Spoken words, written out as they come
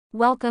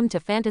Welcome to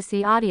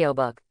Fantasy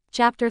Audiobook,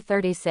 Chapter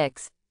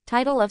 36,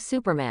 Title of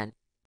Superman.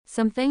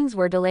 Some things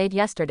were delayed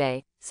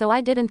yesterday, so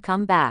I didn't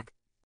come back.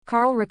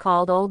 Carl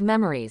recalled old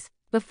memories.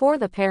 Before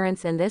the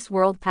parents in this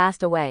world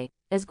passed away,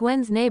 as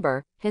Gwen's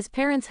neighbor, his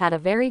parents had a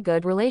very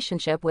good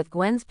relationship with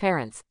Gwen's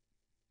parents.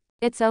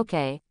 It's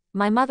okay.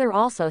 My mother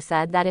also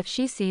said that if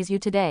she sees you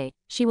today,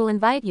 she will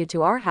invite you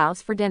to our house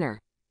for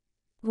dinner.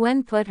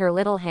 Gwen put her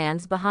little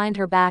hands behind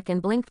her back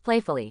and blinked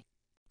playfully.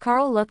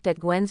 Carl looked at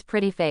Gwen's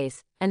pretty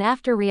face, and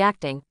after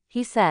reacting,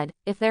 he said,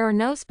 "If there are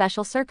no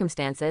special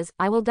circumstances,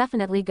 I will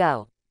definitely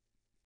go."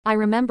 I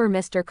remember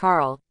Mr.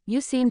 Carl,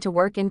 you seem to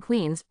work in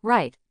Queens,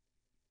 right?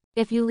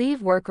 If you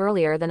leave work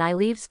earlier than I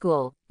leave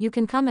school, you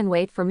can come and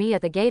wait for me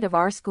at the gate of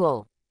our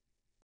school.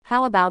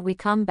 How about we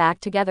come back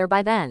together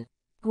by then?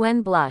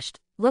 Gwen blushed,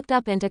 looked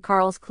up into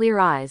Carl's clear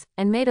eyes,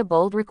 and made a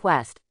bold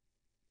request.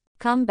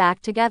 Come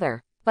back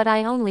together. But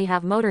I only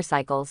have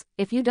motorcycles,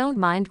 if you don't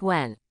mind,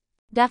 Gwen.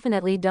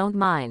 Definitely don't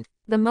mind.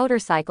 The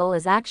motorcycle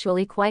is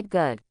actually quite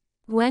good.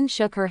 Gwen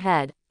shook her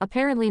head,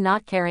 apparently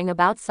not caring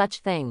about such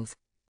things.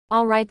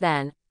 All right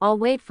then, I'll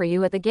wait for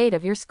you at the gate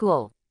of your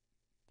school.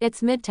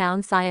 It's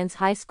Midtown Science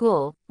High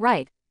School,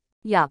 right?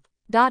 Yup.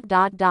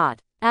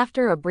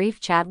 After a brief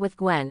chat with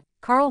Gwen,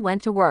 Carl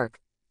went to work.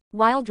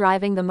 While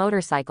driving the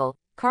motorcycle,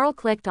 Carl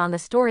clicked on the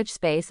storage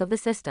space of the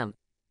system.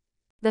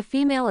 The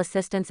female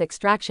assistant's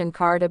extraction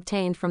card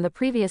obtained from the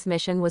previous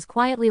mission was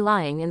quietly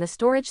lying in the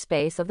storage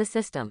space of the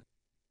system.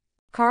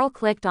 Carl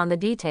clicked on the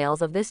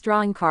details of this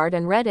drawing card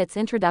and read its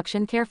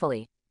introduction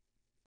carefully.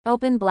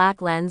 Open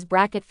black lens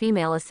bracket,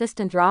 female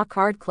assistant, draw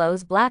card,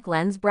 close black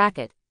lens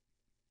bracket.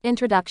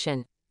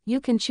 Introduction. You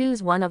can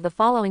choose one of the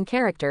following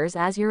characters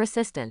as your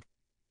assistant.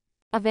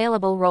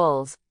 Available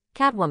roles: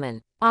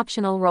 Catwoman.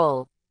 Optional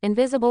role: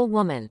 Invisible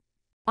Woman.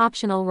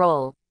 Optional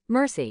role: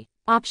 Mercy.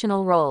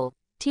 Optional role: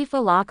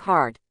 Tifa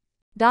Lockhart.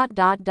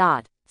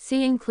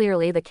 Seeing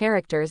clearly the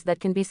characters that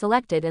can be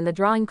selected in the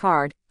drawing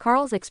card,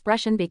 Carl's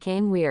expression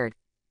became weird.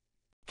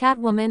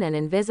 Catwoman and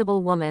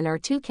Invisible Woman are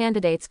two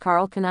candidates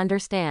Carl can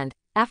understand.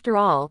 After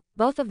all,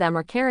 both of them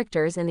are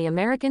characters in the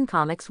American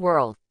comics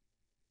world.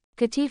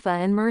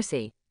 Tifa and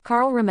Mercy.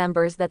 Carl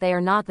remembers that they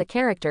are not the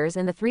characters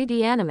in the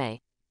 3D anime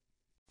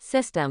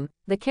system.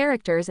 The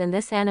characters in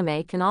this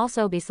anime can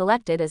also be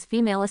selected as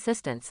female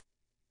assistants.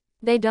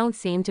 They don't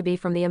seem to be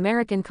from the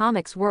American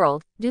comics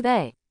world, do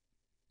they?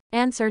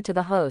 Answer to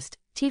the host: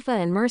 Tifa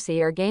and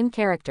Mercy are game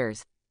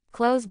characters.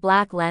 Close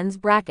black lens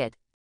bracket.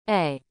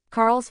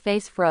 Carl's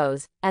face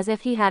froze, as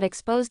if he had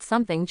exposed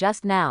something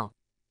just now.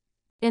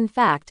 In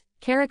fact,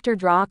 character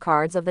draw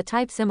cards of the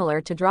type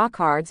similar to draw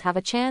cards have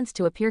a chance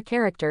to appear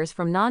characters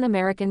from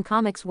non-American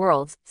comics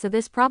worlds, so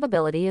this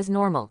probability is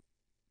normal.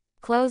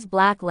 Close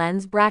black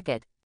lens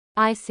bracket.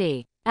 I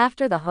see.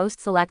 After the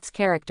host selects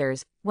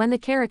characters, when the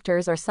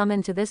characters are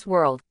summoned to this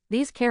world,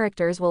 these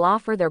characters will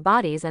offer their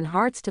bodies and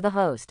hearts to the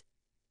host.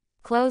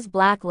 Close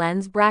black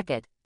lens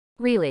bracket.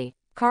 Really?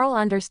 Carl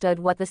understood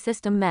what the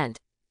system meant.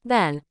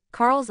 Then,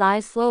 Carl's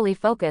eyes slowly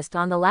focused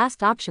on the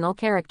last optional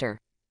character.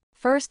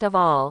 First of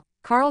all,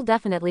 Carl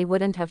definitely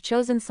wouldn't have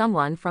chosen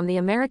someone from the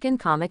American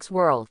comics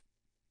world.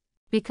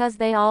 Because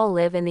they all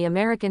live in the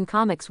American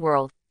comics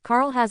world,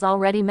 Carl has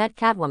already met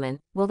Catwoman.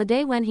 Will the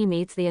day when he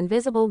meets the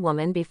Invisible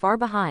Woman be far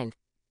behind?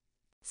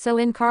 So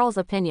in Carl's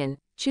opinion,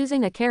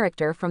 choosing a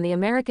character from the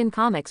American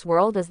comics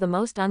world is the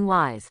most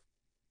unwise.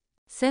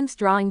 Since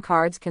drawing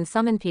cards can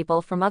summon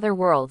people from other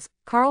worlds,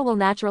 Carl will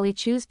naturally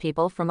choose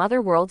people from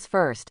other worlds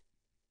first.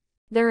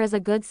 There is a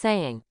good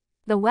saying: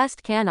 the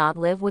West cannot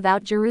live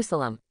without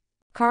Jerusalem.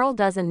 Carl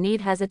doesn't need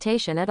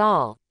hesitation at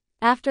all.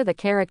 After the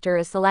character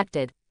is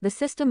selected, the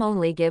system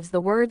only gives the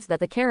words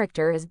that the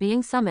character is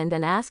being summoned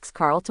and asks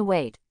Carl to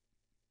wait.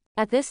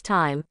 At this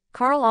time,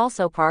 Carl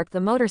also parked the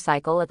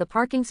motorcycle at the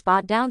parking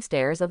spot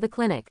downstairs of the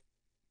clinic.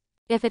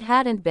 If it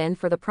hadn't been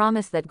for the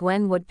promise that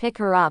Gwen would pick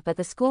her up at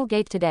the school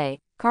gate today,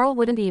 Carl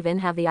wouldn't even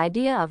have the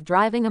idea of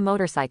driving a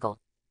motorcycle.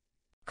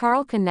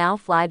 Carl can now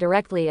fly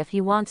directly if he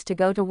wants to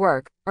go to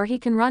work, or he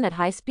can run at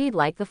high speed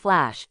like the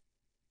Flash.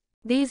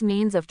 These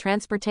means of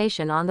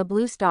transportation on the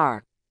Blue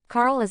Star.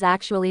 Carl is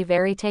actually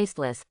very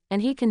tasteless,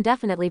 and he can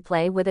definitely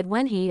play with it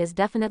when he is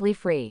definitely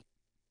free.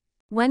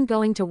 When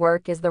going to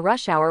work is the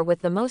rush hour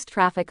with the most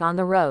traffic on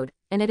the road,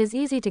 and it is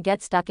easy to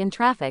get stuck in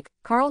traffic,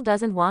 Carl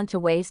doesn't want to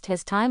waste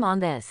his time on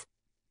this.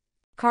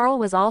 Carl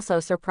was also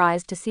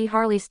surprised to see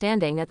Harley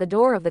standing at the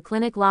door of the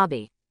clinic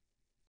lobby.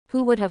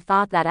 Who would have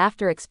thought that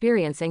after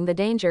experiencing the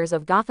dangers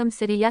of Gotham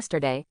City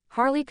yesterday,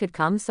 Harley could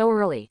come so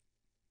early?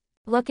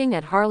 Looking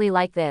at Harley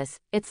like this,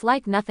 it's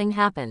like nothing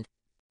happened.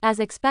 As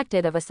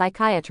expected of a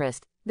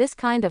psychiatrist, this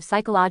kind of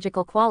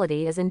psychological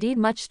quality is indeed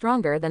much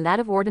stronger than that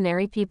of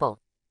ordinary people.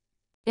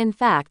 In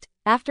fact,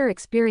 after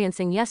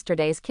experiencing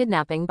yesterday's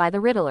kidnapping by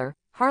the Riddler,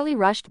 Harley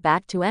rushed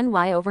back to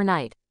NY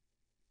overnight.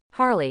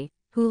 Harley,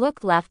 who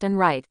looked left and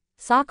right,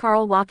 saw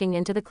Carl walking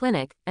into the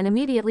clinic, and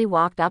immediately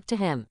walked up to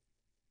him.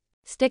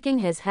 Sticking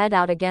his head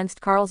out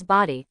against Carl's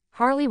body,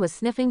 Harley was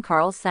sniffing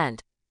Carl's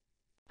scent.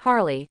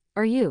 Harley,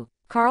 are you?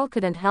 Carl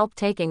couldn't help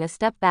taking a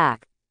step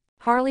back.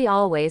 Harley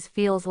always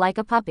feels like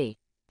a puppy.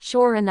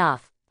 Sure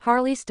enough,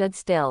 Harley stood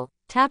still,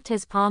 tapped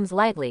his palms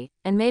lightly,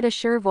 and made a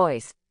sure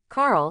voice.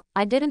 Carl,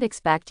 I didn't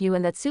expect you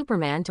and that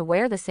Superman to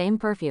wear the same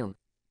perfume.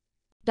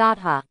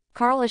 Huh.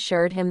 Carl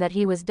assured him that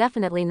he was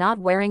definitely not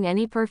wearing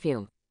any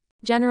perfume.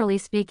 Generally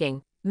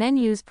speaking, men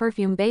use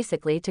perfume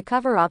basically to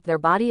cover up their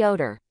body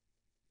odor.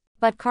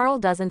 But Carl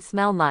doesn't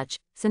smell much,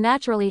 so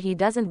naturally he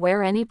doesn't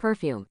wear any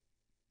perfume.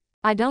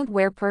 I don't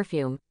wear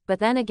perfume, but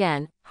then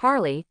again,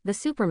 Harley, the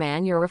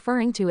Superman you're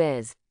referring to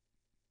is.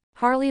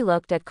 Harley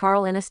looked at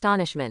Carl in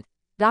astonishment.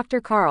 Dr.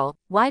 Carl,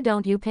 why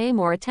don't you pay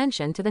more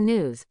attention to the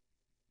news?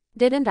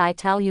 Didn't I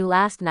tell you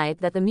last night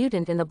that the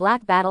mutant in the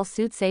black battle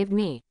suit saved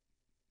me?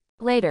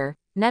 Later,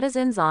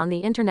 netizens on the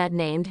internet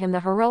named him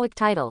the heroic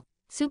title,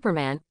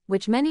 Superman,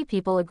 which many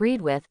people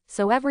agreed with,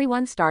 so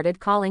everyone started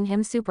calling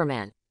him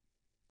Superman.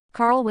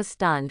 Carl was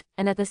stunned,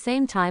 and at the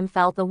same time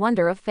felt the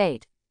wonder of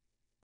fate.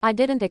 I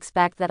didn't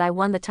expect that I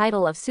won the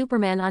title of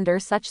Superman under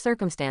such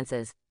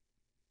circumstances.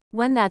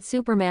 When that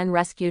Superman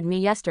rescued me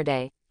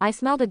yesterday, I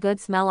smelled a good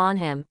smell on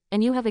him,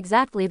 and you have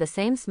exactly the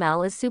same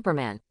smell as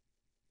Superman.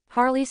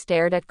 Harley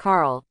stared at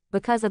Carl.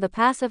 Because of the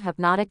passive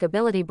hypnotic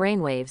ability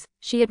brainwaves,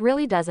 it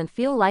really doesn't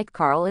feel like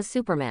Carl is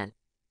Superman.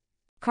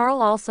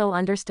 Carl also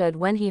understood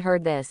when he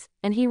heard this,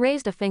 and he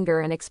raised a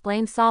finger and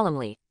explained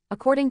solemnly,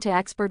 according to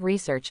expert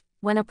research,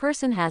 when a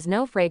person has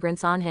no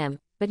fragrance on him,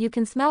 but you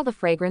can smell the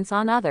fragrance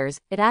on others,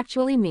 it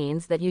actually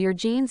means that your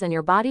genes and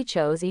your body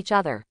chose each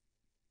other.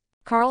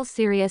 Carl's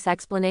serious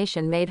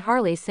explanation made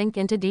Harley sink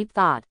into deep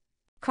thought.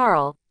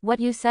 Carl, what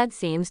you said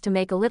seems to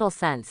make a little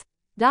sense.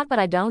 But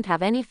I don't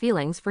have any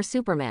feelings for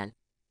Superman.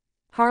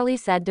 Harley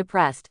said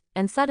depressed,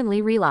 and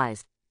suddenly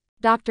realized.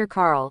 Dr.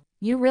 Carl,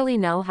 you really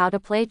know how to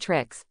play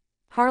tricks.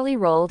 Harley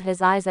rolled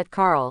his eyes at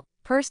Carl,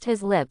 pursed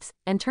his lips,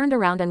 and turned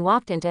around and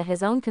walked into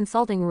his own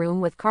consulting room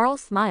with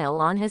Carl's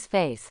smile on his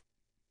face.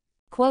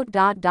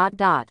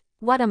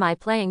 What am I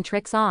playing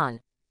tricks on?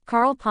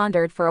 Carl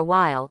pondered for a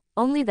while,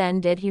 only then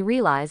did he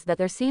realize that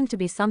there seemed to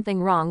be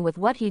something wrong with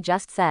what he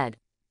just said.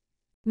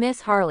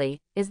 Miss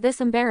Harley, is this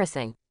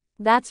embarrassing?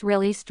 That's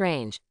really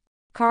strange.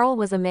 Carl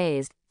was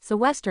amazed. So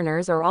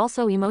Westerners are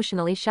also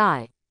emotionally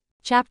shy.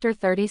 Chapter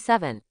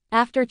 37.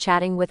 After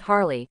chatting with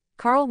Harley,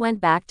 Carl went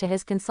back to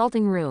his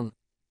consulting room.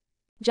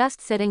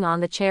 Just sitting on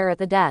the chair at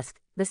the desk,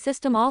 the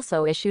system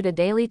also issued a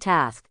daily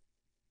task.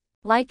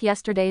 Like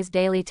yesterday's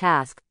daily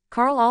task,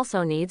 Carl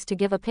also needs to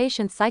give a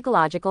patient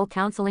psychological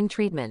counseling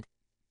treatment.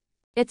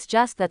 It's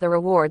just that the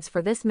rewards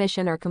for this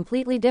mission are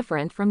completely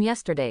different from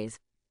yesterday's.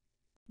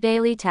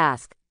 Daily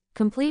task.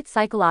 Complete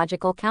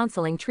psychological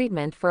counseling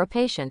treatment for a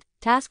patient.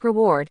 Task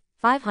reward,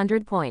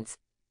 500 points.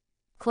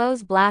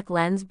 Close black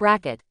lens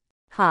bracket.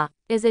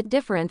 Is it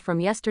different from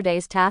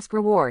yesterday's task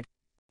reward?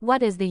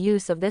 What is the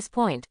use of this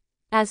point?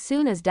 As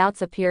soon as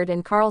doubts appeared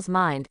in Carl's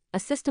mind, a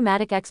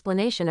systematic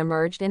explanation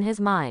emerged in his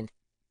mind.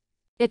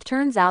 It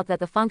turns out that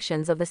the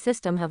functions of the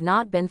system have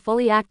not been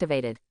fully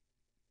activated.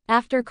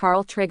 After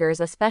Carl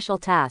triggers a special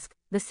task,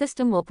 the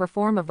system will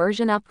perform a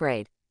version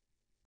upgrade.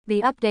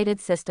 The updated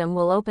system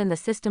will open the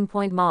system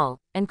point mall,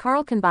 and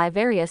Carl can buy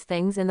various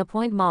things in the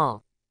point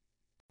mall.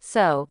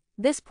 So,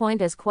 this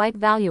point is quite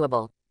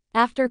valuable.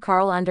 After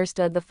Carl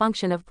understood the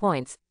function of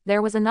points,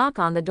 there was a knock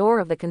on the door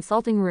of the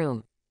consulting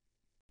room.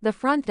 The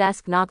front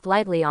desk knocked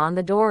lightly on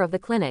the door of the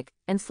clinic,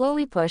 and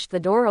slowly pushed the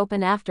door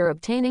open after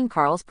obtaining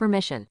Carl's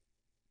permission.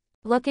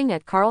 Looking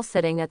at Carl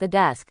sitting at the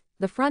desk,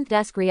 the front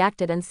desk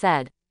reacted and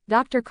said,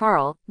 Dr.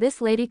 Carl, this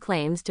lady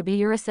claims to be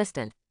your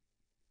assistant.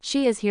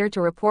 She is here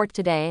to report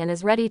today and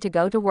is ready to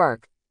go to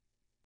work.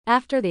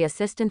 After the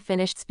assistant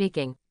finished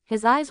speaking,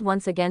 his eyes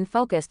once again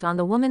focused on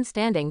the woman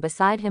standing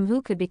beside him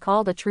who could be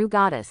called a true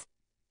goddess.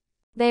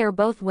 They are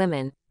both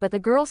women, but the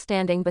girl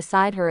standing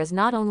beside her is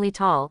not only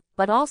tall,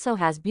 but also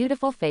has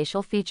beautiful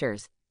facial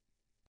features.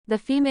 The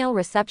female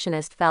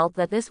receptionist felt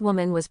that this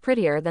woman was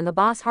prettier than the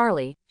boss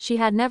Harley. She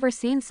had never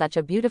seen such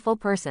a beautiful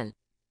person.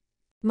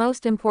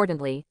 Most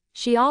importantly,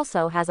 she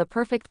also has a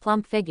perfect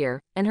plump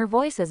figure, and her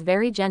voice is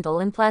very gentle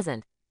and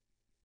pleasant.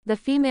 The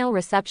female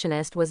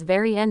receptionist was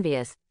very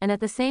envious, and at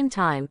the same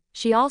time,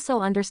 she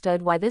also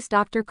understood why this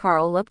Dr.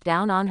 Carl looked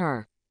down on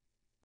her.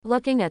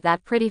 Looking at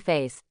that pretty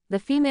face, the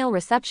female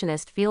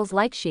receptionist feels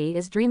like she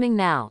is dreaming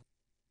now.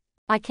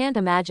 I can't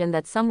imagine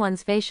that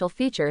someone's facial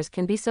features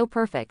can be so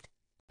perfect.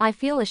 I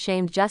feel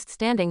ashamed just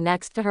standing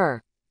next to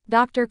her.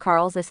 Dr.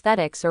 Carl's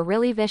aesthetics are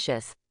really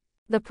vicious.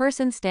 The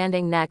person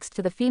standing next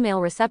to the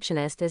female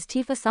receptionist is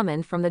Tifa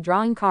summoned from the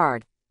drawing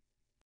card.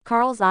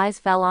 Carl's eyes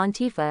fell on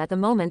Tifa at the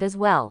moment as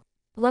well.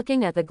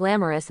 Looking at the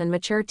glamorous and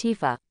mature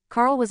Tifa,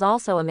 Carl was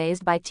also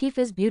amazed by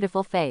Tifa's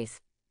beautiful face.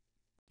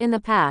 In the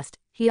past,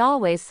 he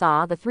always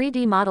saw the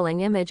 3D modeling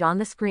image on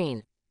the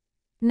screen.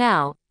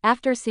 Now,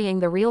 after seeing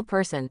the real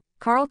person,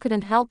 Carl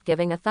couldn't help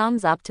giving a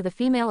thumbs up to the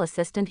female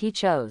assistant he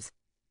chose.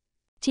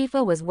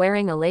 Tifa was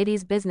wearing a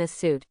lady's business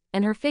suit,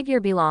 and her figure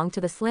belonged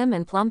to the slim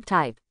and plump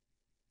type.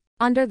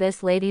 Under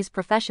this lady's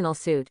professional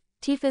suit,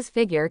 Tifa's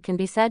figure can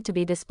be said to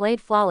be displayed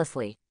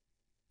flawlessly.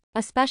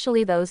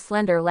 Especially those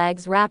slender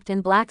legs wrapped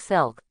in black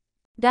silk.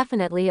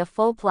 Definitely a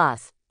full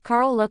plus.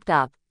 Carl looked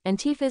up, and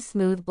Tifa's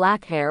smooth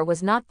black hair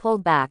was not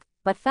pulled back,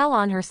 but fell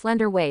on her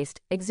slender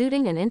waist,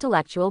 exuding an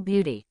intellectual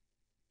beauty.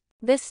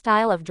 This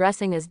style of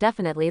dressing is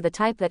definitely the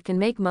type that can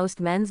make most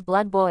men's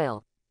blood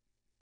boil.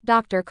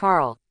 Dr.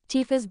 Carl.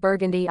 Tifa's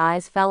burgundy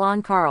eyes fell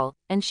on Carl,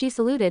 and she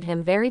saluted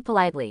him very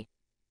politely.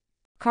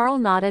 Carl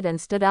nodded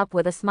and stood up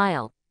with a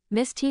smile.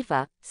 Miss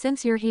Tifa,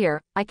 since you're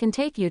here, I can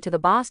take you to the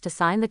boss to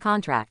sign the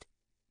contract.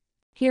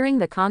 Hearing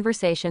the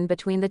conversation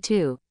between the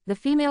two, the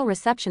female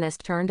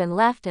receptionist turned and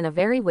left in a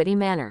very witty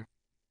manner.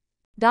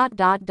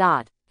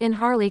 In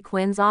Harley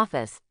Quinn's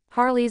office,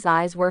 Harley's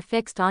eyes were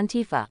fixed on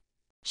Tifa.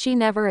 She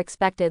never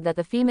expected that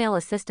the female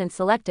assistant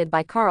selected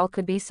by Carl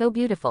could be so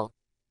beautiful.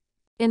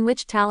 In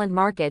which talent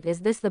market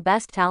is this the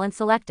best talent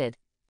selected?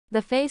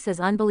 The face is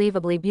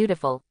unbelievably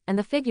beautiful, and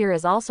the figure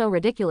is also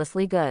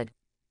ridiculously good.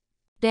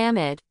 Damn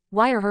it,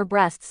 why are her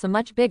breasts so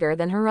much bigger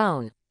than her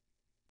own?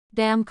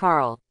 Damn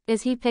Carl,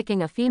 is he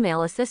picking a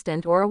female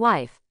assistant or a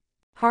wife?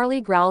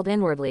 Harley growled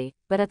inwardly,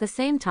 but at the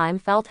same time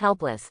felt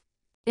helpless.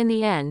 In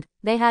the end,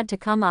 they had to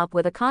come up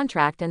with a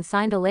contract and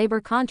signed a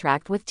labor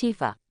contract with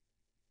Tifa.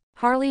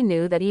 Harley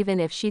knew that even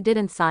if she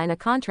didn't sign a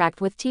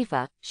contract with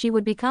Tifa, she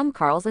would become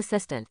Carl's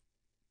assistant.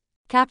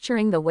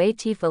 Capturing the way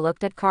Tifa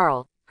looked at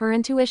Carl, her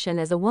intuition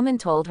as a woman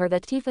told her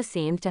that Tifa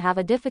seemed to have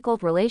a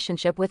difficult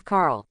relationship with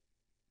Carl.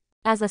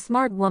 As a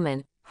smart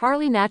woman,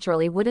 Harley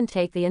naturally wouldn't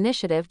take the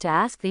initiative to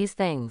ask these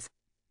things.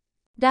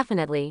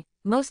 Definitely,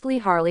 mostly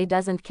Harley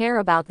doesn't care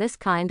about this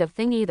kind of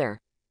thing either.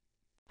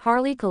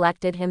 Harley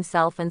collected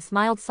himself and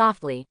smiled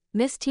softly.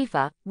 Miss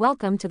Tifa,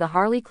 welcome to the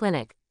Harley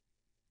Clinic.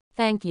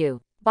 Thank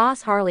you.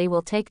 Boss Harley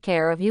will take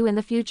care of you in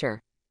the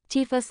future.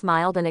 Tifa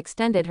smiled and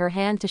extended her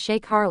hand to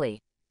shake Harley.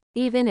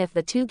 Even if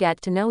the two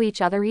get to know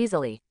each other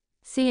easily.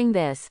 Seeing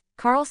this,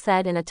 Carl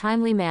said in a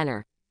timely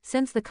manner,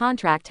 since the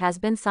contract has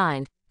been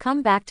signed,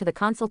 come back to the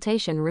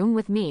consultation room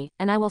with me,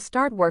 and I will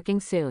start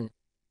working soon.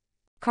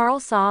 Carl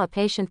saw a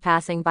patient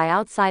passing by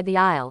outside the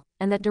aisle,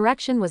 and that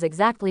direction was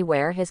exactly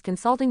where his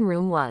consulting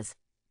room was.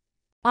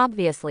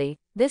 Obviously,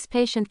 this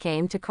patient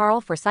came to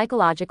Carl for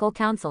psychological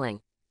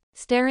counseling.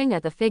 Staring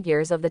at the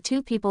figures of the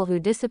two people who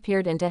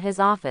disappeared into his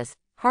office,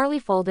 Harley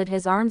folded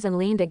his arms and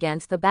leaned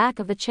against the back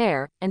of the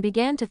chair, and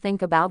began to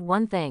think about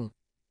one thing.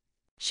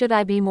 Should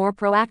I be more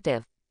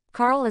proactive?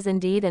 Carl is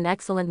indeed an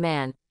excellent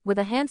man, with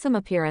a handsome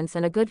appearance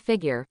and a good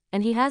figure,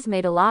 and he has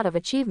made a lot of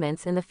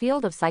achievements in the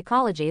field of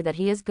psychology that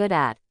he is good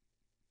at.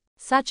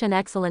 Such an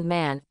excellent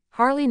man,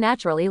 Harley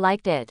naturally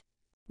liked it.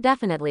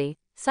 Definitely,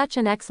 such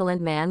an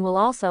excellent man will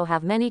also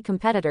have many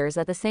competitors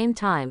at the same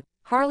time.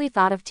 Harley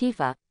thought of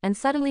Tifa, and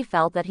suddenly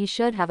felt that he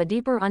should have a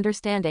deeper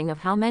understanding of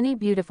how many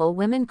beautiful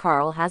women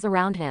Carl has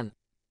around him.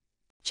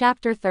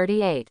 Chapter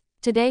 38.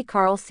 Today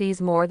Carl sees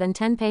more than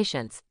 10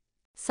 patients.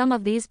 Some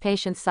of these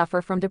patients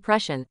suffer from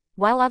depression,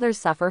 while others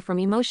suffer from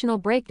emotional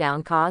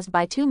breakdown caused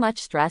by too much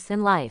stress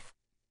in life.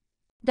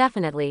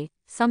 Definitely,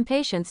 some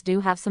patients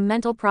do have some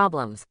mental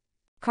problems.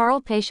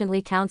 Carl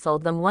patiently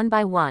counseled them one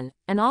by one,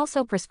 and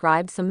also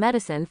prescribed some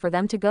medicine for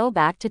them to go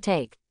back to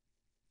take.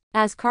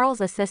 As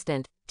Carl's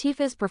assistant,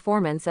 Tifa's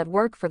performance at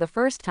work for the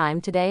first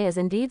time today is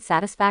indeed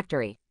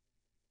satisfactory.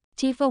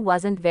 Tifa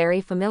wasn't very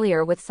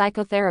familiar with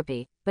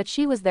psychotherapy, but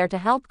she was there to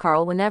help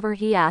Carl whenever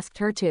he asked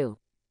her to.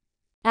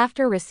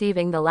 After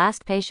receiving the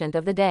last patient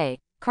of the day,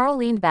 Carl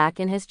leaned back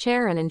in his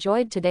chair and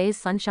enjoyed today's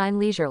sunshine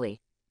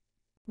leisurely.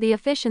 The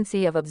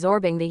efficiency of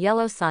absorbing the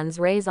yellow sun's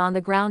rays on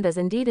the ground is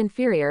indeed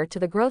inferior to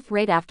the growth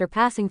rate after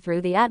passing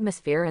through the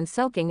atmosphere and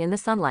soaking in the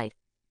sunlight.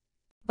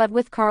 But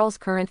with Carl's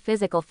current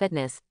physical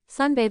fitness,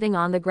 sunbathing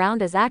on the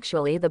ground is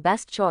actually the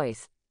best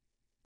choice.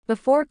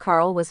 Before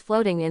Carl was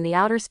floating in the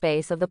outer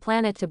space of the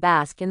planet to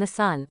bask in the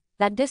sun,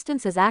 that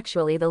distance is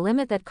actually the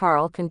limit that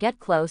Carl can get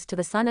close to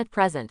the sun at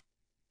present.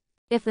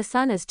 If the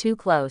sun is too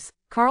close,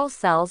 Carl's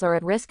cells are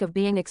at risk of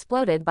being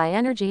exploded by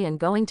energy and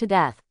going to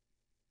death.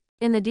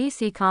 In the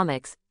DC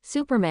Comics,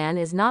 Superman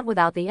is not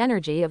without the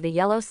energy of the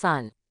yellow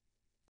sun.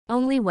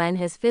 Only when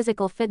his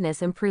physical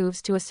fitness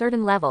improves to a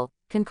certain level,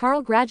 can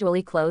Carl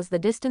gradually close the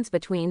distance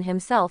between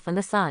himself and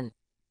the sun.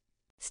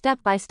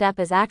 Step by step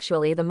is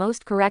actually the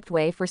most correct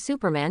way for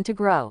Superman to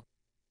grow.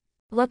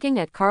 Looking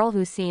at Carl,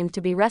 who seemed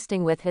to be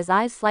resting with his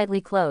eyes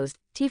slightly closed,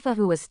 Tifa,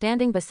 who was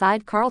standing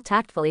beside Carl,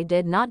 tactfully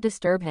did not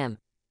disturb him.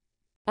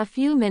 A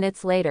few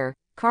minutes later,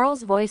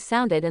 Carl's voice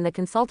sounded in the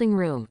consulting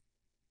room.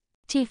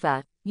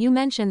 Tifa, you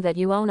mentioned that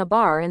you own a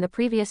bar in the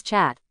previous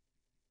chat.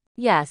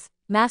 Yes,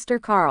 Master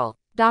Carl.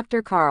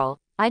 Dr. Carl,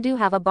 I do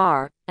have a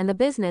bar, and the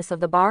business of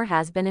the bar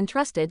has been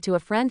entrusted to a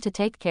friend to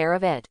take care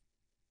of it.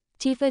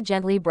 Tifa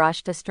gently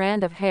brushed a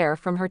strand of hair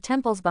from her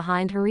temples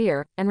behind her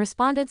ear, and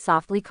responded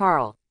softly,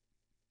 Carl.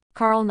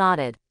 Carl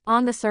nodded.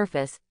 On the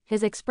surface,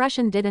 his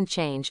expression didn't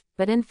change,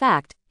 but in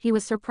fact, he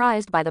was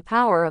surprised by the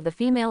power of the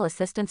female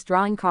assistant's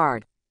drawing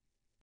card.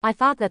 I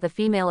thought that the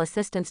female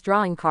assistant's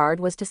drawing card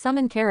was to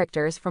summon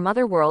characters from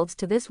other worlds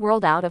to this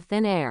world out of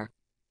thin air.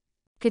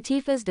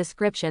 Katifa's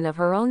description of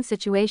her own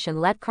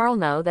situation let Carl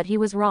know that he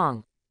was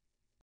wrong.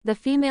 The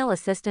female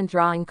assistant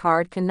drawing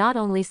card can not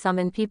only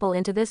summon people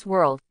into this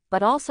world,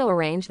 but also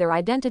arrange their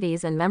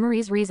identities and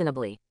memories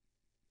reasonably.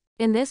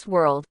 In this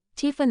world,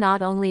 Tifa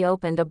not only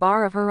opened a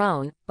bar of her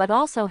own, but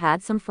also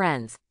had some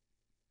friends.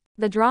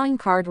 The drawing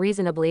card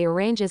reasonably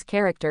arranges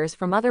characters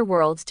from other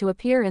worlds to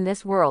appear in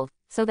this world,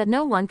 so that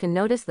no one can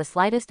notice the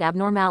slightest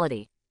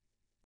abnormality.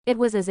 It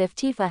was as if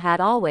Tifa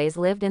had always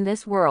lived in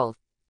this world.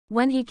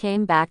 When he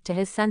came back to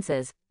his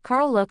senses,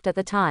 Carl looked at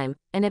the time,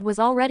 and it was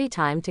already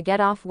time to get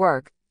off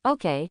work.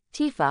 Okay,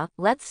 Tifa,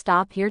 let's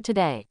stop here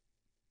today.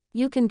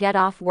 You can get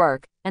off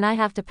work, and I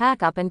have to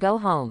pack up and go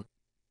home.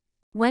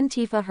 When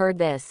Tifa heard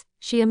this,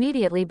 she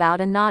immediately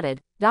bowed and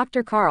nodded.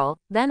 Dr. Carl,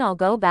 then I'll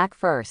go back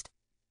first.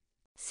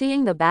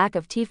 Seeing the back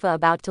of Tifa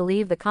about to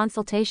leave the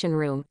consultation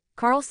room,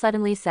 Carl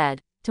suddenly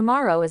said,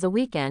 tomorrow is a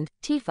weekend,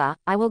 Tifa,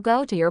 I will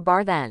go to your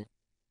bar then.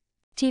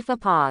 Tifa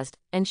paused,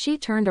 and she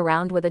turned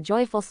around with a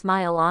joyful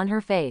smile on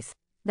her face.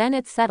 Then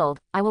it's settled,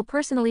 I will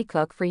personally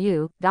cook for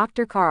you,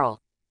 Dr.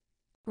 Carl.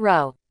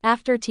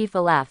 After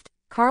Tifa left,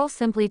 Carl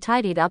simply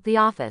tidied up the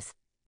office.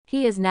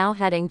 He is now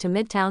heading to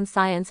Midtown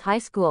Science High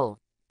School.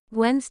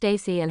 Gwen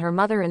Stacy and her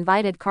mother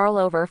invited Carl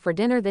over for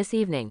dinner this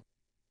evening.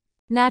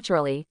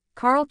 Naturally,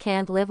 Carl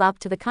can't live up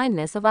to the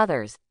kindness of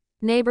others.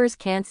 Neighbors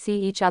can't see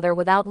each other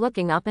without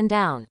looking up and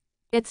down.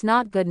 It's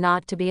not good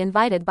not to be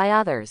invited by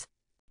others.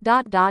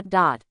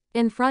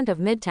 In front of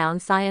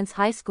Midtown Science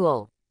High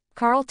School,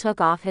 Carl took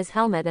off his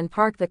helmet and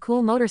parked the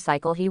cool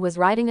motorcycle he was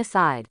riding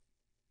aside.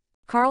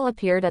 Carl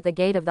appeared at the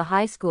gate of the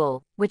high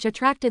school, which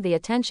attracted the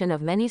attention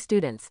of many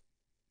students.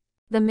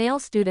 The male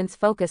students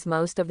focus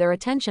most of their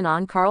attention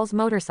on Carl's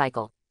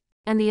motorcycle,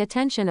 and the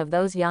attention of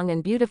those young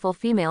and beautiful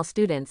female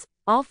students,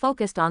 all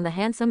focused on the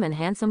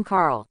handsome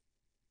Carl.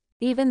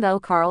 Even though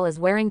Carl is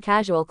wearing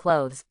casual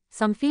clothes,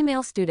 some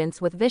female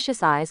students with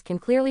vicious eyes can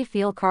clearly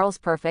feel Carl's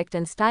perfect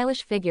and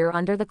stylish figure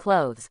under the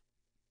clothes.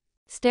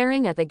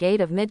 Staring at the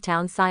gate of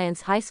Midtown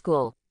Science High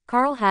School,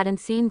 Carl hadn't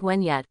seen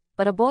Gwen yet,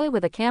 but a boy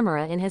with a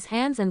camera in his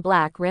hands and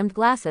black-rimmed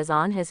glasses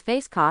on his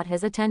face caught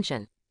his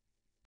attention.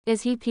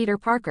 Is he Peter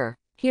Parker?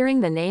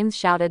 Hearing the names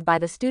shouted by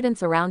the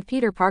students around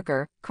Peter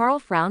Parker, Carl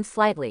frowned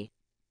slightly.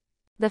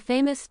 The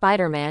famous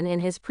Spider-Man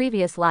in his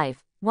previous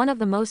life, one of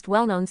the most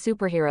well-known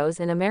superheroes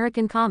in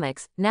American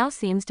comics, now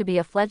seems to be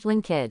a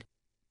fledgling kid.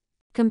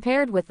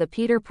 Compared with the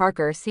Peter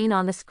Parker seen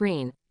on the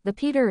screen, the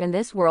Peter in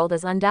this world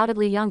is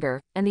undoubtedly younger,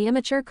 and the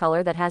immature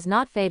color that has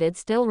not faded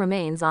still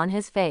remains on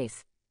his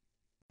face.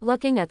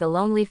 Looking at the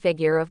lonely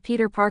figure of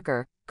Peter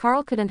Parker,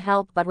 Carl couldn't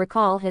help but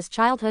recall his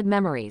childhood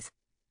memories.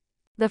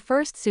 The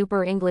first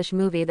super English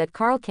movie that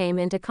Carl came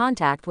into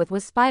contact with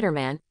was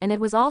Spider-Man, and it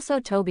was also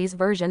Tobey's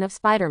version of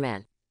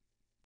Spider-Man.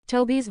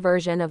 Tobey's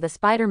version of the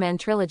Spider-Man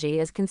trilogy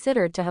is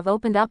considered to have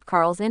opened up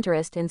Carl's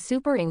interest in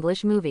super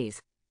English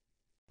movies.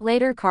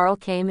 Later Carl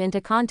came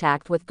into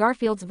contact with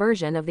Garfield's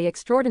version of The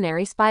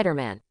Extraordinary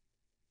Spider-Man.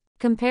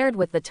 Compared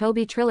with the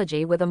Tobey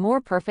trilogy with a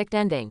more perfect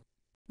ending,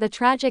 the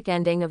tragic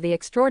ending of The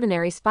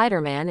Extraordinary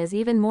Spider-Man is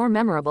even more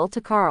memorable to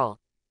Carl.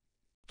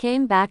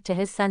 Came back to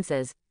his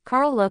senses,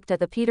 Carl looked at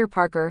the Peter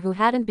Parker who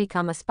hadn't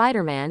become a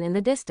Spider-Man in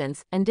the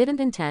distance and didn't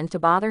intend to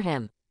bother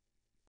him.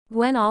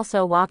 Gwen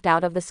also walked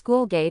out of the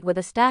school gate with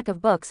a stack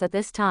of books at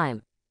this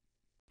time.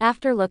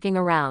 After looking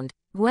around,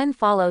 Gwen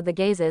followed the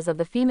gazes of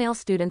the female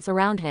students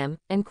around him,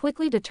 and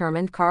quickly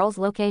determined Carl's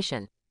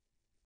location.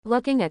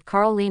 Looking at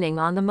Carl leaning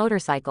on the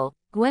motorcycle,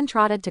 Gwen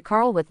trotted to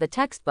Carl with the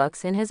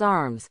textbooks in his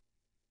arms.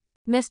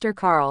 Mr.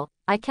 Carl,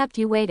 I kept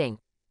you waiting.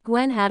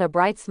 Gwen had a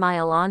bright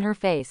smile on her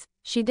face.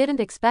 She didn't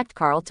expect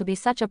Carl to be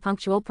such a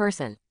punctual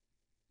person.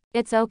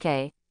 It's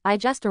okay, I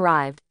just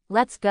arrived,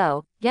 let's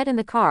go, get in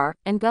the car,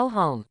 and go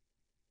home.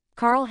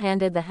 Carl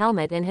handed the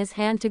helmet in his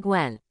hand to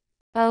Gwen.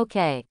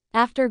 Okay.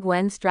 After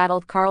Gwen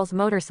straddled Carl's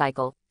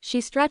motorcycle, she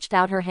stretched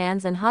out her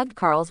hands and hugged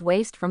Carl's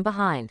waist from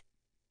behind.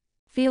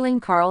 Feeling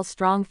Carl's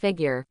strong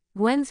figure,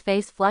 Gwen's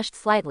face flushed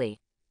slightly.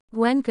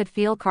 Gwen could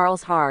feel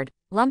Carl's hard,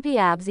 lumpy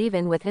abs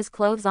even with his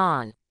clothes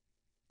on.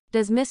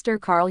 Does Mr.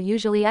 Carl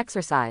usually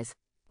exercise?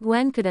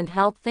 Gwen couldn't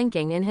help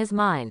thinking in his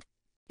mind.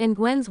 In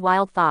Gwen's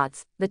wild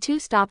thoughts, the two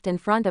stopped in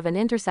front of an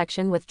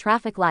intersection with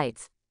traffic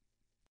lights.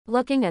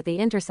 Looking at the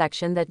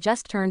intersection that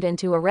just turned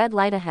into a red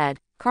light ahead,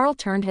 Carl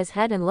turned his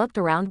head and looked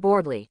around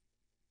boredly.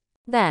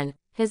 Then,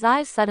 his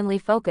eyes suddenly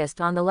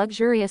focused on the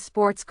luxurious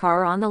sports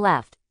car on the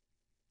left.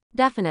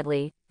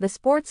 Definitely, the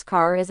sports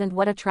car isn't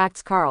what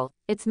attracts Carl,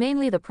 it's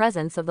mainly the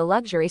presence of the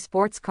luxury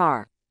sports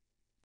car.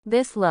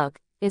 This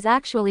look is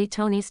actually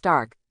Tony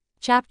Stark.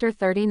 Chapter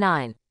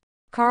 39.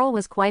 Carl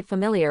was quite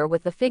familiar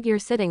with the figure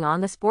sitting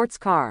on the sports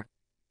car.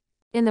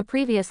 In the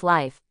previous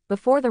life,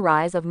 before the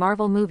rise of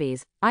Marvel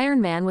movies, Iron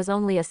Man was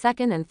only a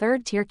second and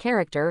third tier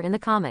character in the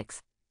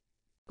comics.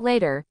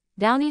 Later,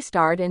 Downey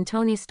starred in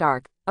Tony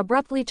Stark,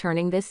 abruptly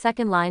turning this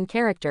second-line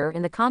character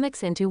in the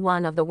comics into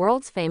one of the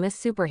world's famous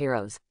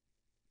superheroes.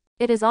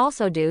 It is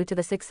also due to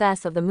the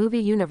success of the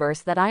movie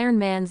universe that Iron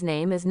Man's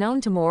name is known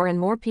to more and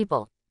more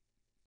people.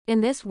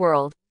 In this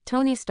world,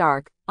 Tony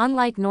Stark,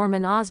 unlike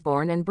Norman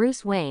Osborn and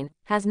Bruce Wayne,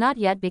 has not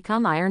yet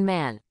become Iron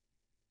Man.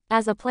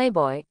 As a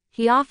playboy,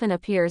 he often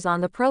appears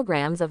on the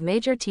programs of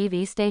major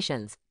TV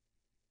stations.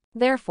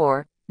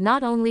 Therefore,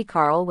 not only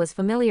Carl was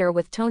familiar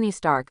with Tony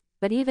Stark,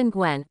 but even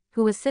Gwen,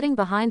 who was sitting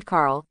behind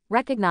Carl,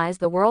 recognized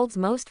the world's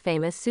most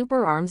famous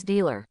super arms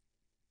dealer.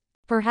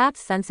 Perhaps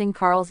sensing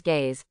Carl's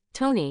gaze,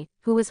 Tony,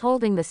 who was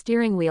holding the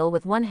steering wheel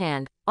with one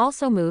hand,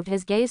 also moved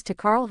his gaze to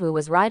Carl, who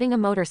was riding a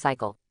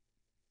motorcycle.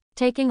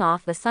 Taking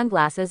off the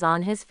sunglasses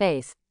on his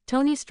face,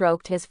 Tony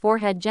stroked his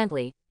forehead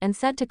gently, and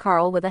said to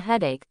Carl with a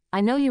headache,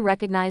 "I know you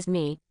recognized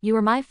me, you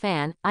are my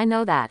fan, I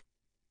know that.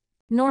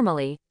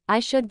 Normally, I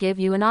should give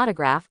you an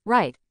autograph,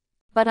 right?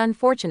 But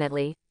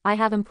unfortunately, I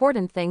have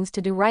important things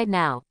to do right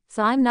now,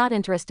 so I'm not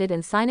interested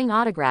in signing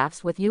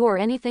autographs with you or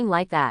anything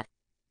like that."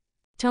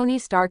 Tony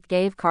Stark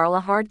gave Carl a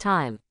hard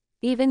time.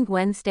 Even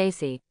Gwen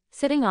Stacy,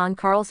 sitting on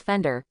Carl's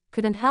fender,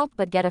 couldn't help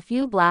but get a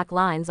few black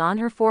lines on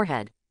her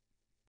forehead.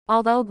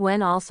 Although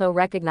Gwen also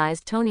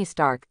recognized Tony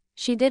Stark,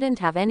 she didn't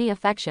have any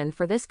affection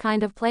for this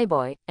kind of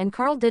playboy, and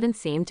Carl didn't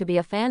seem to be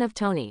a fan of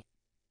Tony.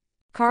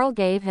 Carl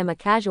gave him a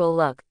casual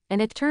look,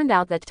 and it turned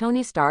out that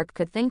Tony Stark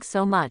could think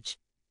so much.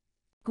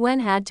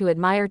 Gwen had to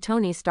admire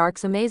Tony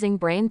Stark's amazing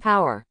brain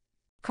power.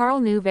 Carl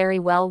knew very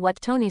well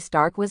what Tony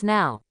Stark was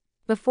now.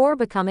 Before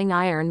becoming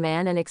Iron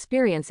Man and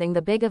experiencing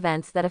the big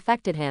events that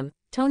affected him,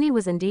 Tony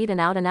was indeed an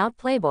out-and-out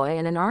playboy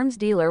and an arms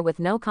dealer with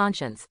no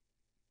conscience.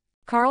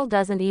 Carl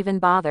doesn't even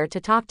bother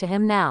to talk to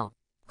him now.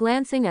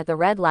 Glancing at the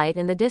red light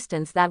in the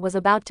distance that was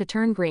about to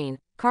turn green,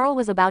 Carl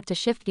was about to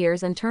shift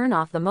gears and turn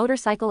off the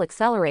motorcycle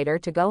accelerator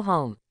to go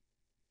home.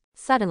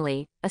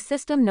 Suddenly, a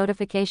system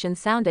notification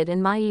sounded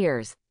in my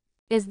ears.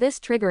 Is this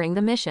triggering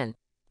the mission?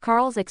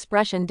 Carl's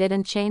expression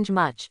didn't change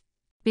much.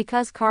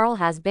 Because Carl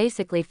has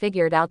basically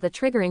figured out the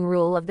triggering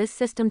rule of this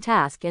system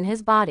task in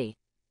his body.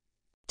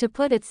 To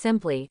put it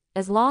simply,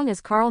 as long as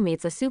Carl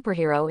meets a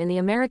superhero in the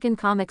American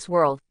comics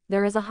world,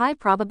 there is a high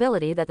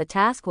probability that the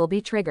task will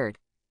be triggered.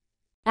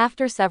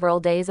 After several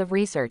days of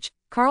research,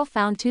 Carl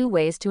found 2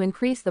 ways to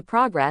increase the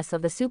progress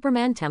of the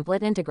Superman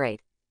template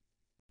integrate.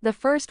 The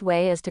first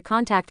way is to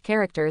contact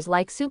characters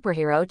like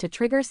superhero to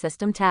trigger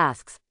system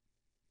tasks.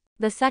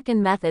 The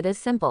second method is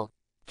simple.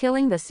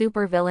 Killing the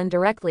supervillain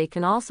directly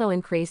can also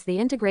increase the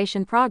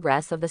integration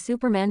progress of the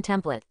Superman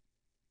template.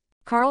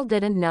 Carl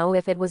didn't know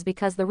if it was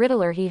because the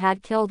Riddler he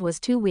had killed was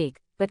too weak,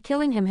 but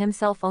killing him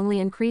himself only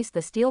increased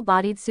the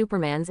steel-bodied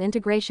Superman's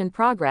integration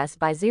progress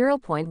by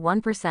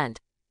 0.1%.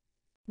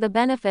 The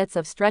benefits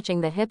of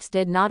stretching the hips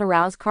did not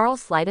arouse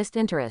Carl's slightest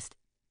interest.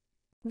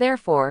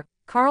 Therefore,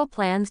 Carl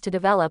plans to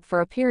develop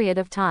for a period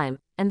of time,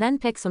 and then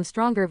pick some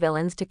stronger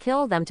villains to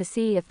kill them to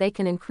see if they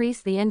can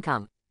increase the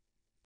income.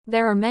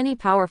 There are many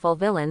powerful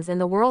villains in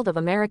the world of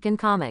American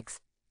comics.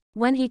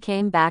 When he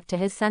came back to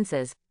his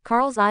senses,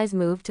 Carl's eyes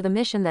moved to the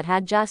mission that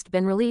had just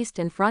been released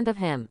in front of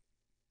him.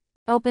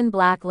 Open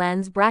black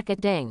lens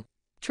bracket ding.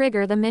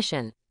 Trigger the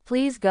mission.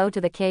 Please go to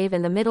the cave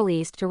in the Middle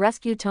East to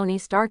rescue Tony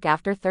Stark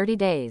after 30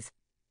 days.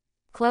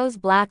 Close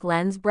black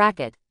lens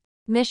bracket.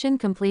 Mission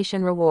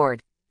completion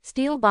reward.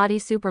 Steel body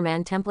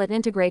Superman template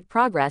integrate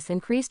progress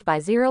increased by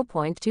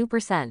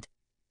 0.2%.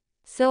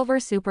 Silver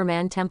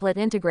Superman template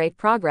integrate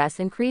progress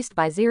increased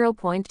by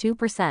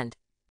 0.2%.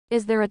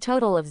 Is there a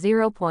total of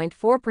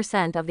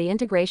 0.4% of the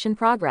integration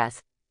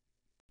progress?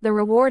 The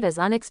reward is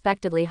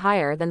unexpectedly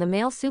higher than the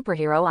male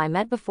superhero I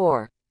met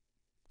before.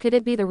 Could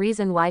it be the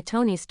reason why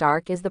Tony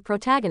Stark is the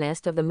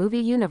protagonist of the movie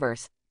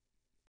universe?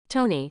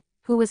 Tony,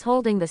 who was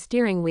holding the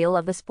steering wheel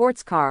of the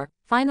sports car,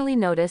 finally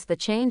noticed the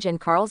change in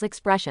Carl's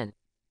expression.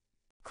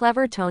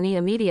 Clever Tony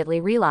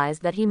immediately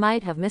realized that he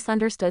might have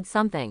misunderstood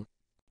something.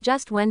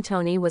 Just when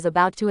Tony was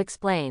about to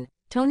explain,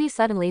 Tony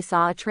suddenly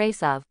saw a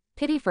trace of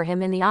pity for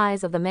him in the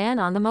eyes of the man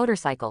on the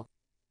motorcycle.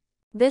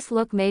 This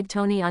look made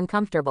Tony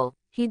uncomfortable.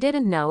 He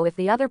didn't know if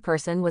the other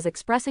person was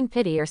expressing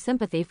pity or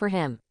sympathy for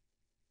him.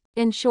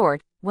 In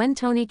short, when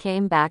Tony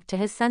came back to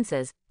his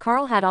senses,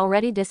 Carl had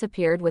already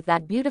disappeared with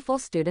that beautiful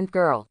student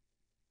girl.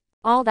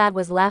 All that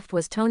was left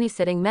was Tony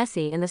sitting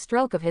messy in the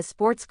stroke of his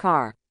sports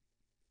car.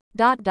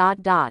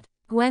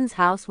 Gwen's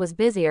house was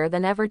busier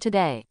than ever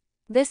today.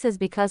 This is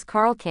because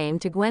Carl came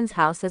to Gwen's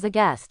house as a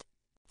guest.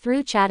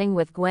 Through chatting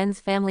with Gwen's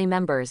family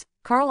members,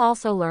 Carl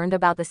also learned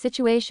about the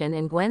situation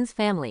in Gwen's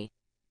family.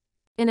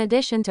 In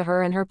addition to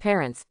her and her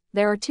parents,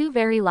 there are 2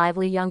 very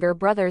lively younger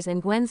brothers in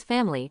Gwen's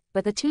family,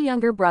 but the 2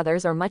 younger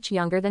brothers are much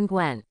younger than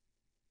Gwen.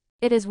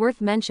 It is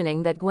worth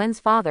mentioning that Gwen's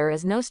father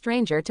is no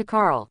stranger to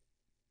Carl.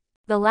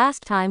 The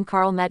last time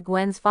Carl met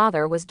Gwen's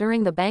father was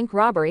during the bank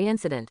robbery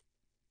incident.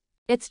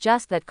 It's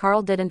just that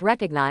Carl didn't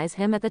recognize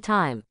him at the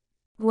time.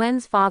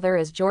 Gwen's father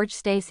is George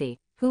Stacy,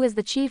 who is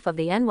the chief of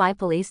the NY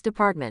Police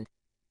Department.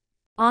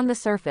 On the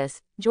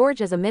surface,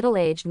 George is a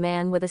middle-aged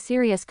man with a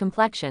serious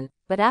complexion,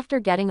 but after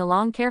getting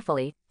along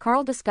carefully,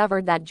 Carl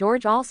discovered that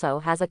George also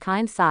has a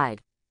kind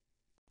side.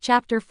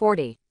 Chapter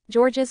 40.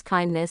 George's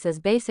kindness is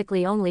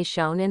basically only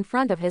shown in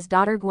front of his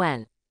daughter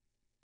Gwen.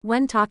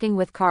 When talking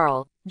with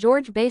Carl,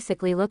 George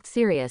basically looked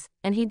serious,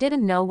 and he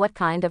didn't know what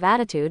kind of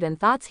attitude and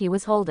thoughts he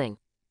was holding.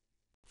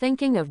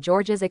 Thinking of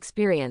George's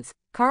experience,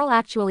 Carl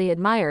actually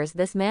admires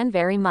this man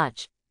very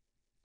much.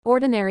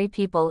 Ordinary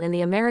people in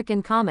the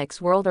American comics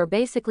world are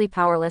basically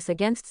powerless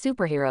against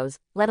superheroes,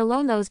 let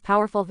alone those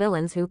powerful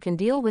villains who can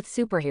deal with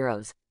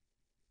superheroes.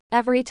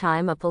 Every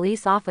time a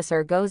police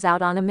officer goes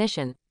out on a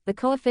mission, the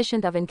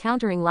coefficient of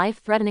encountering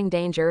life-threatening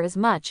danger is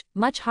much,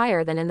 much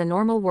higher than in the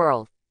normal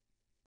world.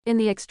 In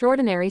the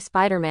extraordinary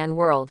Spider-Man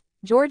world,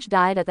 George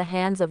died at the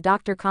hands of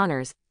Dr.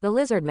 Connors, the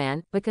Lizard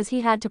Man, because he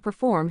had to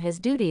perform his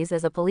duties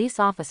as a police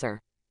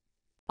officer.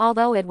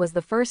 Although it was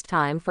the first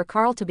time for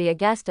Carl to be a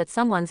guest at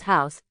someone's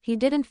house, he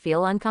didn't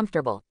feel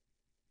uncomfortable.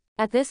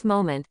 At this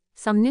moment,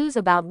 some news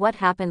about what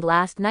happened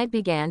last night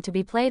began to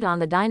be played on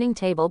the dining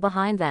table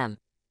behind them.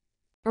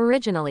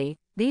 Originally,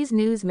 these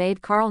news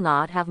made Carl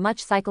not have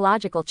much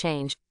psychological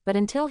change, but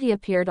until he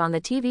appeared on the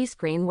TV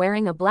screen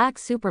wearing a black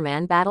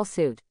Superman battle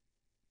suit.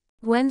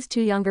 Gwen's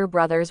two younger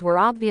brothers were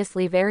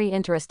obviously very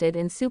interested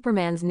in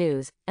Superman's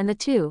news, and the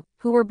two,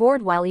 who were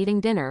bored while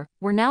eating dinner,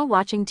 were now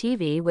watching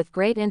TV with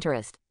great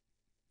interest.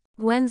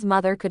 Gwen's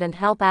mother couldn't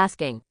help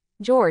asking,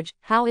 "George,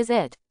 how is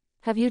it?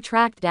 Have you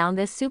tracked down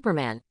this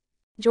Superman?"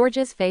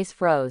 George's face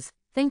froze.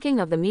 Thinking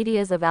of the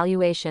media's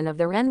evaluation of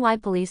the NY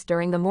police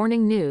during the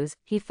morning news,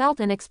 he felt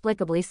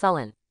inexplicably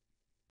sullen.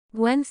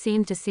 Gwen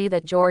seemed to see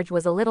that George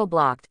was a little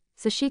blocked,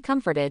 so she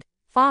comforted,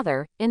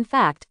 "Father, in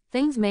fact,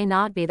 things may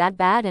not be that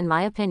bad in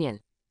my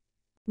opinion.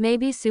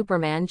 Maybe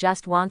Superman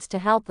just wants to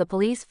help the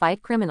police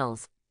fight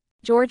criminals."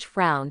 George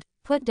frowned,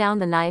 put down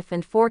the knife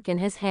and fork in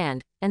his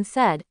hand, and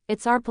said,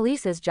 "It's our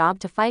police's job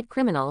to fight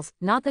criminals,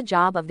 not the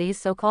job of these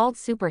so-called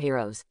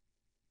superheroes.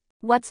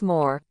 What's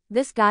more,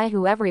 this guy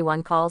who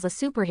everyone calls a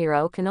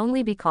superhero can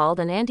only be called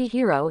an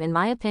anti-hero in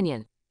my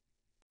opinion.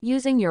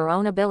 Using your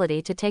own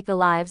ability to take the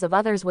lives of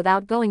others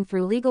without going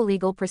through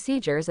legal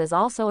procedures is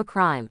also a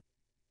crime."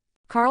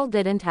 Carl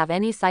didn't have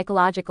any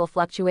psychological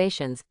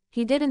fluctuations,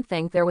 he didn't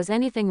think there was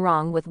anything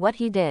wrong with what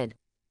he did.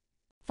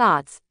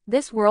 Thoughts: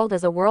 this world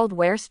is a world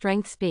where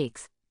strength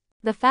speaks.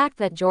 The fact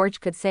that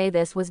George could say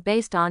this was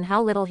based on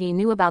how little he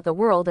knew about the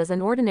world as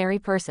an ordinary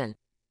person.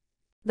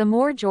 The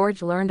more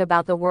George learned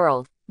about the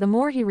world, the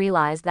more he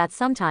realized that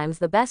sometimes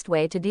the best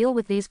way to deal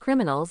with these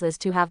criminals is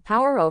to have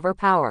power over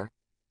power.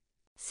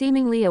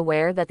 Seemingly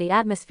aware that the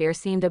atmosphere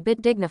seemed a bit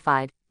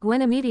dignified,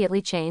 Gwen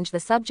immediately changed the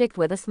subject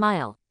with a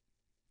smile.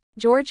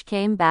 George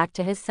came back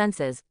to his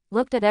senses,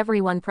 looked at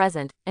everyone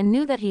present, and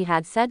knew that he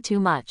had said too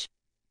much.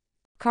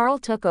 Carl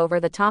took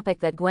over the topic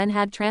that Gwen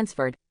had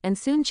transferred, and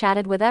soon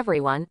chatted with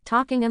everyone,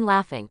 talking and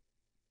laughing.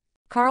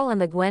 Carl and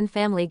the Gwen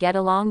family get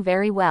along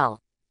very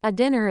well. A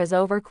dinner is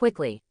over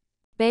quickly.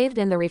 Bathed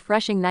in the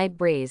refreshing night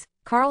breeze,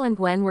 Carl and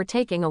Gwen were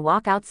taking a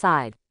walk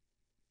outside.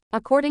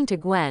 According to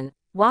Gwen,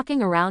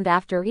 walking around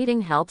after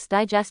eating helps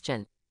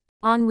digestion.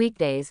 On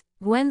weekdays,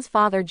 Gwen's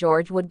father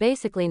George would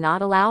basically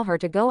not allow her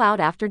to go out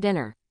after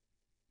dinner.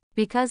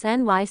 Because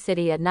NY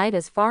City at night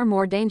is far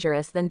more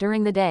dangerous than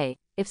during the day,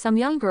 if some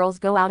young girls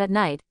go out at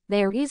night,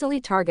 they are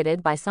easily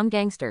targeted by some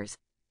gangsters.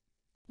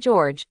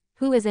 George,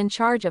 who is in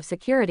charge of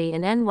security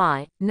in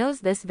NY,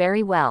 knows this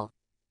very well.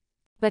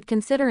 But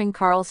considering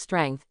Carl's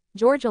strength,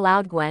 George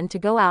allowed Gwen to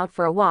go out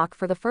for a walk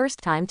for the first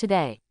time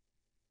today.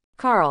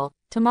 "Carl,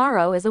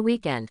 tomorrow is a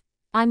weekend.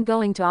 I'm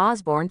going to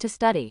Osborne to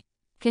study.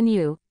 Can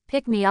you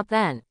pick me up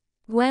then?"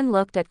 Gwen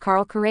looked at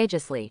Carl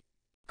courageously.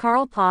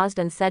 Carl paused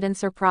and said in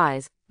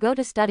surprise, "Go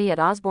to study at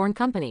Osborne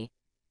Company?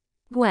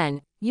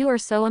 Gwen, you are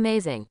so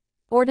amazing.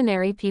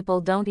 Ordinary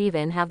people don't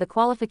even have the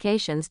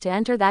qualifications to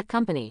enter that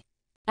company.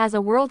 As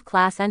a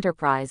world-class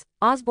enterprise,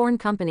 Osborne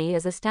Company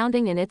is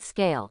astounding in its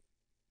scale.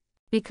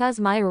 Because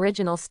my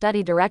original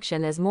study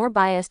direction is more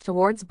biased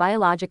towards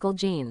biological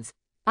genes,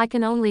 I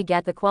can only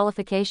get the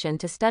qualification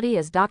to study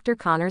as Dr.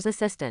 Connor's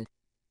assistant."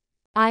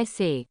 "I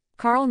see."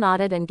 Carl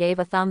nodded and gave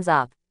a thumbs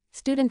up.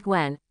 "Student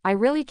Gwen, I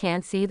really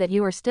can't see that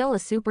you are still a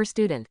super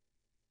student."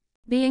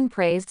 Being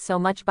praised so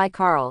much by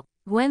Carl,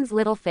 Gwen's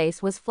little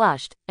face was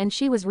flushed, and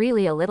she was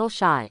really a little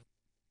shy.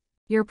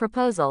 "Your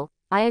proposal,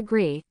 I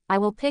agree, I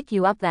will pick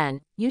you up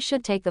then. You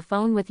should take the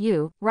phone with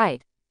you,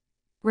 right?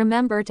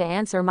 Remember to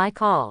answer my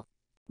call."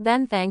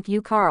 "Then thank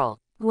you, Carl."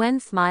 Gwen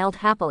smiled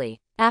happily.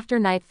 After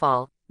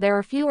nightfall, there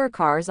are fewer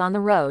cars on the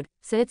road,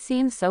 so it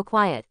seems so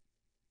quiet.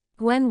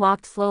 Gwen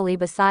walked slowly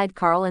beside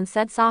Carl and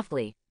said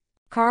softly.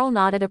 Carl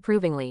nodded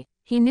approvingly.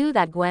 He knew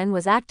that Gwen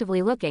was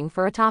actively looking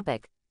for a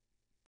topic.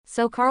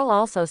 So Carl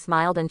also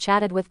smiled and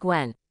chatted with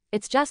Gwen.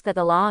 "It's just that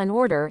the law and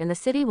order in the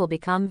city will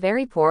become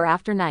very poor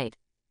after night."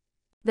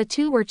 The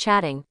two were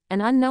chatting,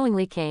 and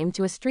unknowingly came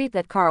to a street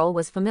that Carl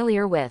was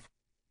familiar with.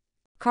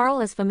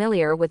 Carl is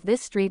familiar with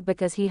this street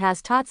because he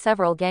has taught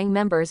several gang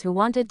members who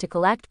wanted to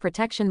collect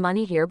protection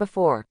money here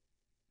before.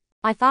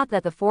 I thought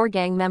that the 4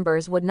 gang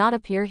members would not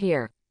appear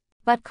here.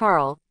 But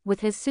Carl,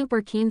 with his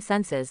super keen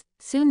senses,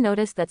 soon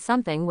noticed that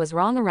something was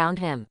wrong around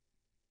him.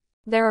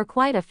 There are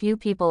quite a few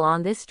people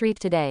on this street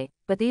today,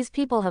 but these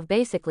people have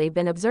basically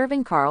been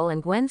observing Carl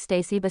and Gwen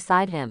Stacy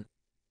beside him.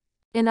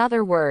 In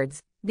other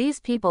words, these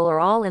people are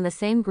all in the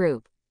same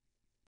group.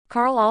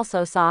 Carl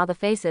also saw the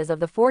faces of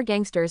the 4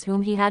 gangsters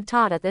whom he had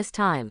taught at this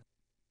time.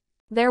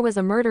 There was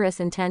a murderous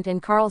intent in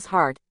Carl's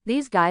heart.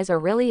 These guys are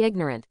really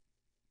ignorant.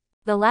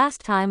 The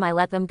last time I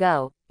let them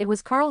go, it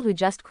was Carl who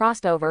just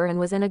crossed over and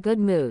was in a good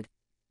mood.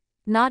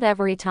 Not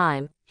every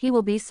time, he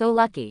will be so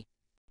lucky.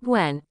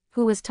 Gwen,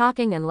 who was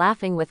talking and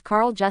laughing with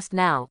Carl just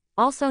now,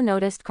 also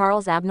noticed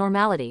Carl's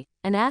abnormality,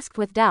 and asked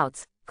with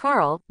doubts,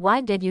 "Carl,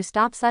 why did you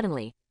stop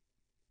suddenly?"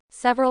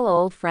 "Several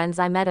old friends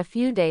I met a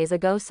few days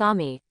ago saw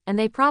me, and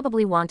they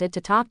probably wanted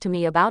to talk to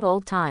me about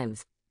old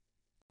times."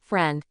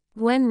 Friend.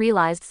 Gwen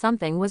realized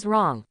something was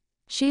wrong.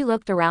 She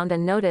looked around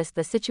and noticed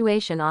the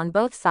situation on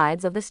both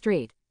sides of the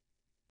street.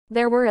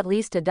 There were at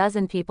least a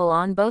dozen people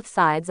on both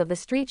sides of the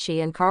street she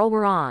and Carl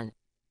were on.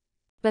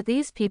 But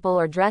these people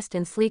are dressed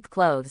in sleek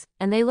clothes,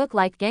 and they look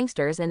like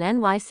gangsters in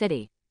NY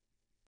City.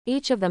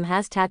 Each of them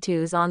has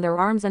tattoos on their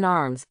arms,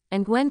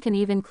 and Gwen can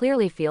even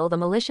clearly feel the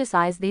malicious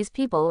eyes these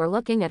people are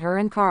looking at her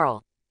and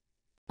Carl.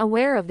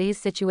 Aware of these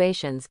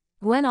situations,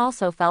 Gwen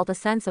also felt a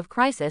sense of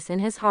crisis in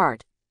his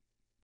heart.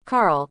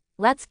 "Carl,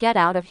 let's get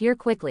out of here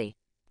quickly."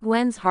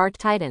 Gwen's heart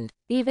tightened.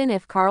 Even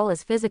if Carl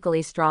is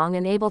physically strong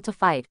and able to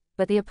fight,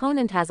 but the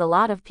opponent has a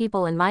lot of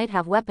people and might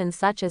have weapons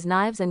such as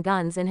knives and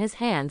guns in his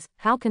hands,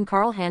 how can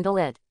Carl handle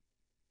it?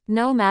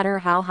 No matter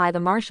how high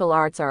the martial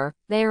arts are,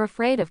 they are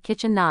afraid of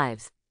kitchen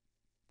knives.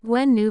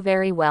 Gwen knew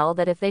very well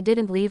that if they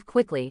didn't leave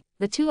quickly,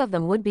 the two of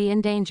them would be in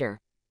danger.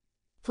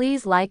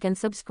 Please like and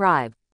subscribe.